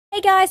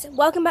Hey guys,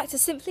 welcome back to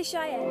Simply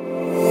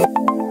Cheyenne.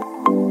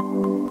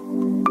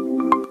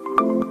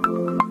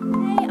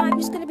 Today I'm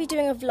just going to be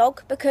doing a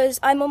vlog because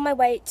I'm on my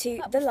way to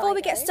the Lido. Before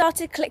we get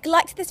started, click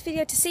like to this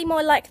video to see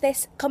more like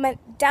this,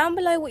 comment down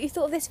below what you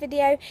thought of this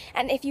video,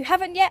 and if you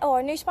haven't yet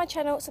or are new to my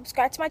channel,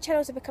 subscribe to my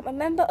channel to become a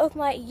member of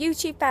my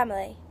YouTube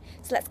family.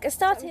 So let's get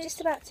started. I'm just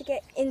about to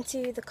get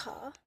into the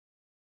car.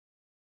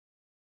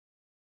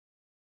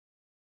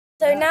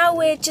 So now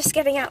we're just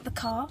getting out the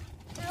car.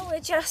 Now we're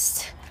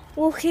just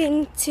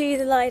walking to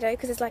the Lido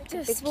because it's like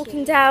just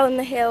walking down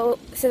the hill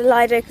to the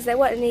Lido because there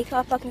weren't any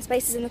car parking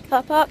spaces in the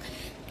car park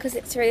because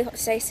it's really hot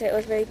today, so it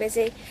was really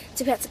busy.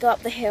 So we had to go up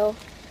the hill.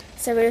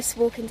 So we're just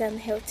walking down the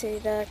hill to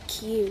the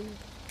queue,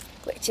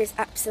 which is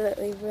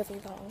absolutely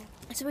really long.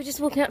 So we're just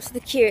walking up to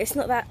the queue. It's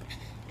not that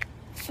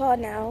far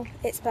now.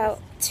 It's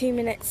about 2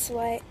 minutes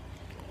away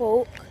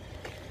walk.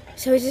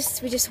 So we're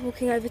just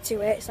walking over to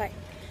it. It's like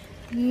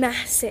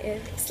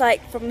massive. It's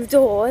like from the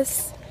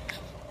doors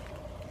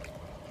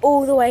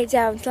all the way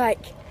down to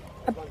like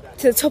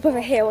to the top of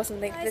a hill or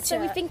something. So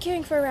we've been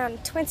queuing for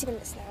around 20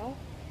 minutes now,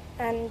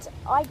 and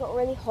I got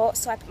really hot,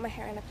 so I put my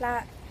hair in a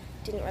plait.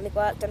 Didn't really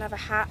work, don't have a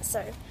hat,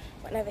 so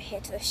went over here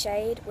to the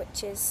shade,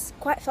 which is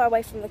quite far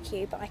away from the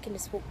queue, but I can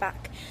just walk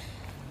back,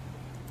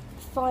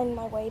 find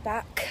my way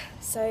back.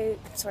 So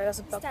sorry, there's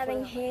a bug.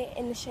 Standing here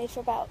in the shade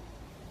for about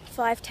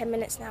 5-10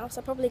 minutes now,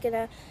 so I'm probably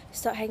gonna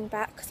start heading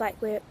back because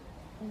like we're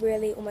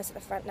really almost at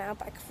the front now,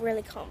 but I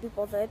really can't be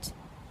bothered.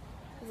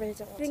 I really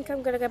don't want to. I think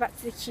I'm gonna go back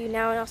to the queue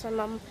now and ask my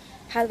mum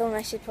how long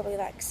I should probably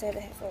like stay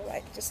there for,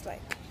 like just like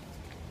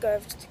go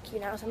over to the queue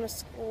now. So I'm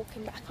just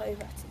walking back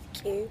over to the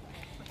queue.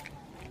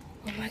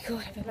 Oh my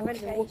god, I've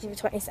been walking for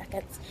 20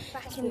 seconds.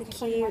 Back in the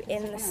queue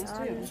in the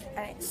sun,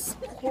 and it's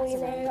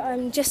boiling.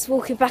 I'm just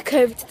walking back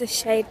over to the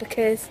shade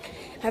because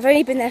I've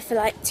only been there for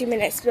like 2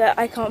 minutes, but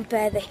I can't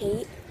bear the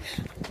heat.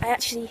 I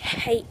actually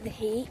hate the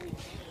heat.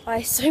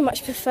 I so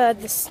much prefer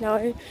the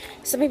snow.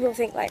 Some people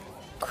think like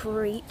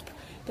creep,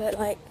 but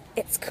like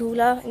it's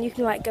cooler and you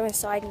can like go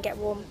inside and get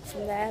warm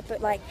from there.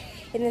 But like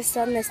in the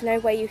sun, there's no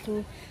way you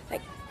can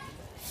like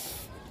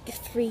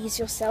freeze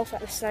yourself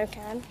like the snow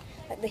can.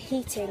 Like the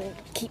heating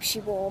keeps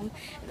you warm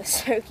and the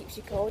snow keeps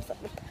you cold. It's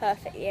like the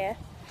perfect year.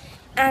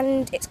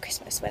 And it's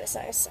Christmas when it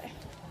snows, so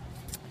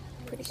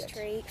pretty good.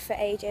 Tree for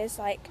ages.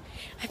 Like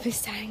I've been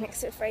standing next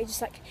to it for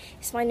ages. Like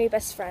it's my new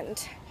best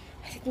friend.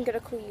 I think I'm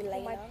gonna call you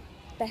Layla. My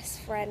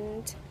best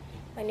friend,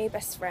 my new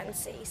best friend.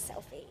 See,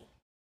 selfie.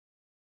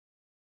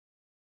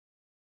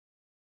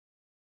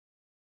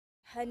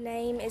 Her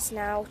name is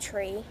now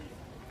Tree.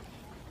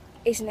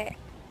 Isn't it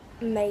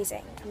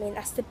amazing? I mean,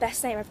 that's the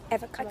best name I've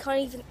ever come up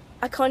with.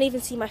 I can't even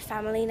see my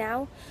family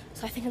now,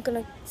 so I think I'm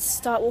gonna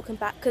start walking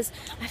back because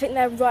I think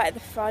they're right at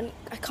the front.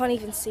 I can't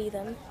even see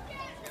them.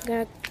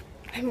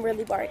 I'm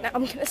really worried now.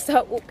 I'm gonna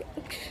start walking.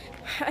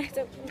 I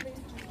don't really.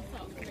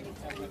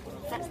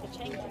 That's the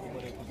change.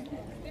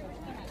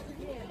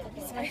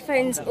 So my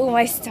phone's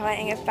almost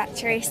dying of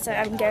battery, so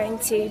I'm going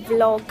to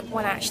vlog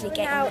when I actually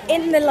get out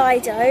in the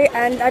Lido,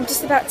 and I'm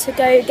just about to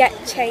go get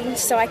changed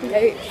so I can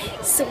go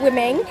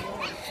swimming.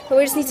 But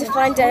we just need to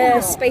find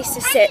a space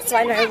to sit so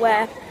I know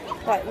where,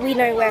 like we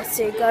know where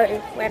to go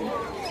when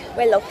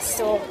we're lost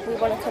or we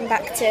want to come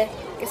back to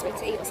get something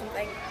to eat or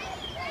something.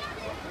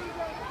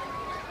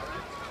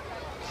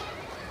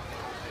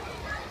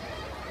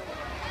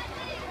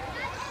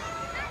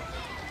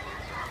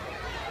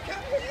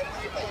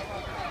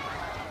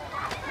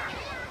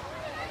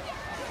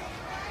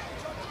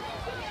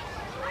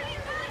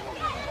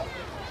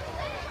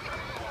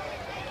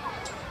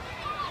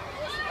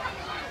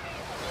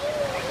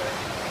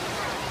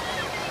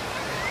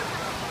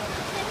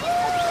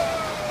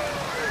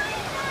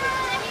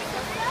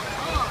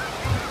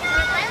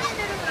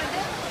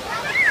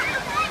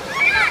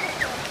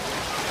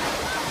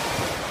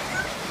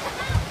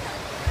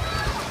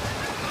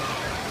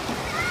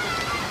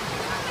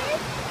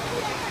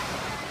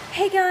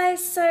 Hey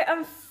guys, so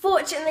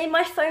unfortunately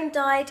my phone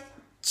died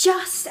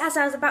just as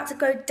I was about to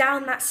go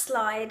down that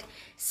slide,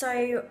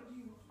 so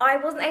I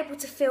wasn't able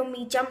to film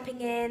me jumping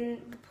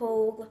in the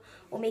pool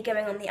or me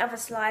going on the other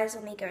slides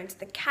or me going to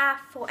the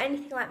calf or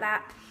anything like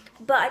that.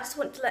 But I just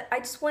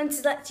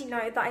wanted to let you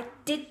know that I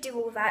did do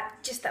all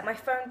that, just that my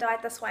phone died,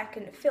 that's why I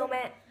couldn't film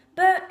it.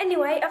 But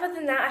anyway, other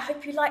than that, I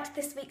hope you liked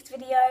this week's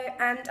video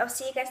and I'll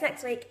see you guys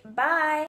next week. Bye!